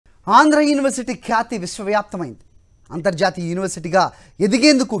Andhra university ఖ్యాతి విశ్వవ్యాప్తమైంది. అంతర్జాతీయ యూనివర్సిటీగా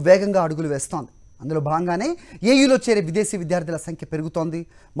ఎదిగేందుకు వేగంగా అడుగులు వేస్తోంది. అందులో భాగంగానే ఏయూలో చేరే విదేశీ విద్యార్థుల సంఖ్య పెరుగుతోంది.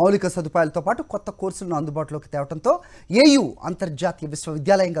 మౌలిక సదుపాయాలతో పాటు కొత్త కోర్సులను అందుబాటులోకి తేవడంతో ఏయూ అంతర్జాతీయ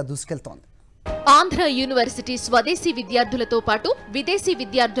విశ్వవిద్యాలయంగా దూసుకెళ్తోంది. ఆంధ్ర యూనివర్సిటీ స్వదేశీ విద్యార్థులతో పాటు విదేశీ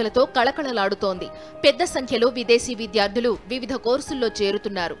విద్యార్థులతో కళకళలాడుతోంది. పెద్ద సంఖ్యలో విదేశీ విద్యార్థులు వివిధ కోర్సుల్లో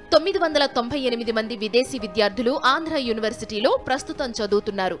చేరుతున్నారు. 998 మంది విదేశీ విద్యార్థులు ఆంధ్ర యూనివర్సిటీలో ప్రస్తుతం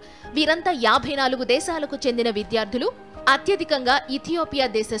చదువుతున్నారు. వీరంతా 54 దేశాలకు చెందిన విద్యార్థులు. అత్యధికంగా ఇథియోపియా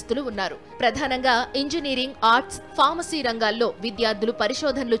దేశస్థులు ఉన్నారు. ప్రధానంగా ఇంజనీరింగ్, ఆర్ట్స్, ఫార్మసీ రంగాల్లో విద్యార్థులు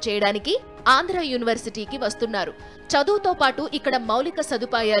పరిశోధనలు చేయడానికి ఆంధ్ర యూనివర్సిటీకి వస్తున్నారు. చదువుతో పాటు ఇక్కడ మౌలిక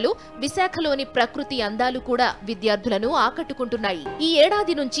సదుపాయాలు, విశాఖలోని ప్రకృతి అందాలు కూడా విద్యార్థులను ఆకట్టుకుంటున్నాయి. ఈ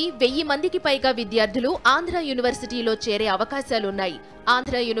ఏడాది నుంచి 1000 మందికి పైగా విద్యార్థులు ఆంధ్ర యూనివర్సిటీలో చేరే అవకాశాలున్నాయి.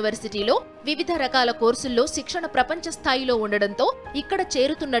 ఆంధ్ర యూనివర్సిటీలో వివిధ రకాల కోర్సుల్లో శిక్షణ ప్రపంచ స్థాయిలో ఉండడంతో ఇక్కడ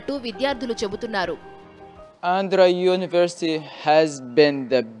చేరుతున్నట్టు విద్యార్థులు చెబుతున్నారు. Andhra University has been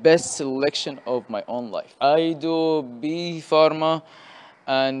the best selection of my own life. I do B Pharma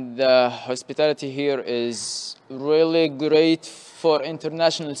and the hospitality here is really great for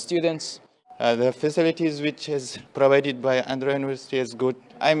international students. The facilities which is provided by Andhra University is good.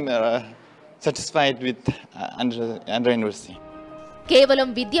 I'm satisfied with Andhra University. కేవలం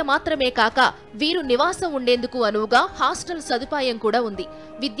విద్య మాత్రమే కాక వీరు నివాసం ఉండేందుకు అనువుగా hostel సదుపాయం కూడా ఉంది.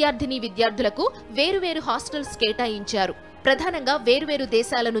 విద్యార్థులకు వేరువేరు హాస్టల్స్ కేటాయించారు. ప్రధానంగా వేరువేరు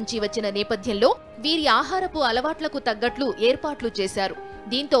దేశాల నుంచి వచ్చిన నేపథ్యంలో వీరి ఆహారపు అలవాట్లకు తగ్గట్లు ఏర్పాట్లు చేశారు.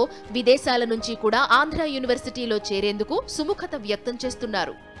 దీంతో విదేశాల నుంచి కూడా ఆంధ్ర యూనివర్సిటీలో చేరేందుకు సుముఖత వ్యక్తం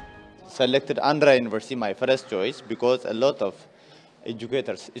చేస్తున్నారు. Selected Andhra University my first choice because a lot of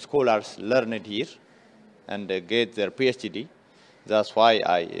educators, scholars learn it here and get their PhD. That's why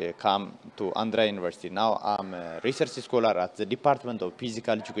I come to Andhra University. Now I'm a research scholar at the Department of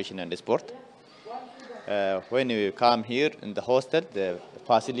Physical Education and Sport. When you come here in the hostel, the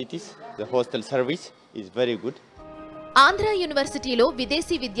facilities, the hostel service is very good. Andhra యూనివర్సిటీలో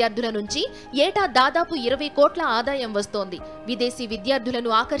విదేశీ విద్యార్థుల నుంచి ఏటా దాదాపు 20 కోట్ల ఆదాయం వస్తోంది. విదేశీ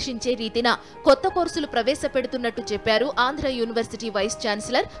విద్యార్థులను ఆకర్షించే రీతిన కొత్త కోర్సులు ప్రవేశపెడుతున్నట్టు చెప్పారు Andhra university vice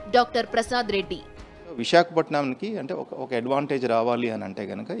chancellor doctor Prasad Reddy. విశాఖపట్నంకి అంటే ఒక అడ్వాంటేజ్ రావాలి అని అంటే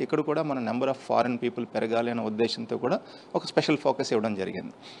కనుక ఇక్కడ కూడా మన నెంబర్ ఆఫ్ ఫారిన్ పీపుల్ పెరగాలి అనే ఉద్దేశంతో కూడా ఒక స్పెషల్ ఫోకస్ ఇవ్వడం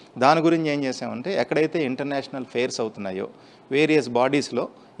జరిగింది. దాని గురించి ఏం చేసామంటే ఎక్కడైతే ఇంటర్నేషనల్ ఫెయిర్స్ అవుతున్నాయో వేరియస్ బాడీస్లో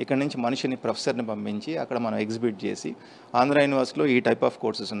ఇక్కడ నుంచి మనిషిని ప్రొఫెసర్ని పంపించి అక్కడ మనం ఎగ్జిబిట్ చేసి ఆంధ్ర యూనివర్సిటీలో ఈ టైప్ ఆఫ్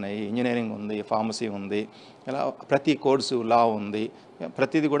కోర్సెస్ ఉన్నాయి, ఇంజనీరింగ్ ఉంది, ఫార్మసీ ఉంది, ఇలా ప్రతి కోర్సు లా ఉంది,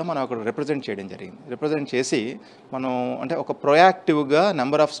 ప్రతిదీ కూడా మనం అక్కడ రిప్రజెంట్ చేయడం జరిగింది. రిప్రజెంట్ చేసి మనం అంటే ఒక ప్రొయాక్టివ్గా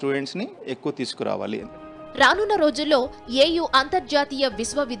నెంబర్ ఆఫ్ స్టూడెంట్స్ని ఎక్కువ తీసుకురావాలి. రానున్న రోజుల్లో ఏయూ అంతర్జాతీయ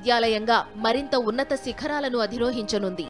విశ్వవిద్యాలయంగా మరింత ఉన్నత శిఖరాలను అధిరోహించనుంది.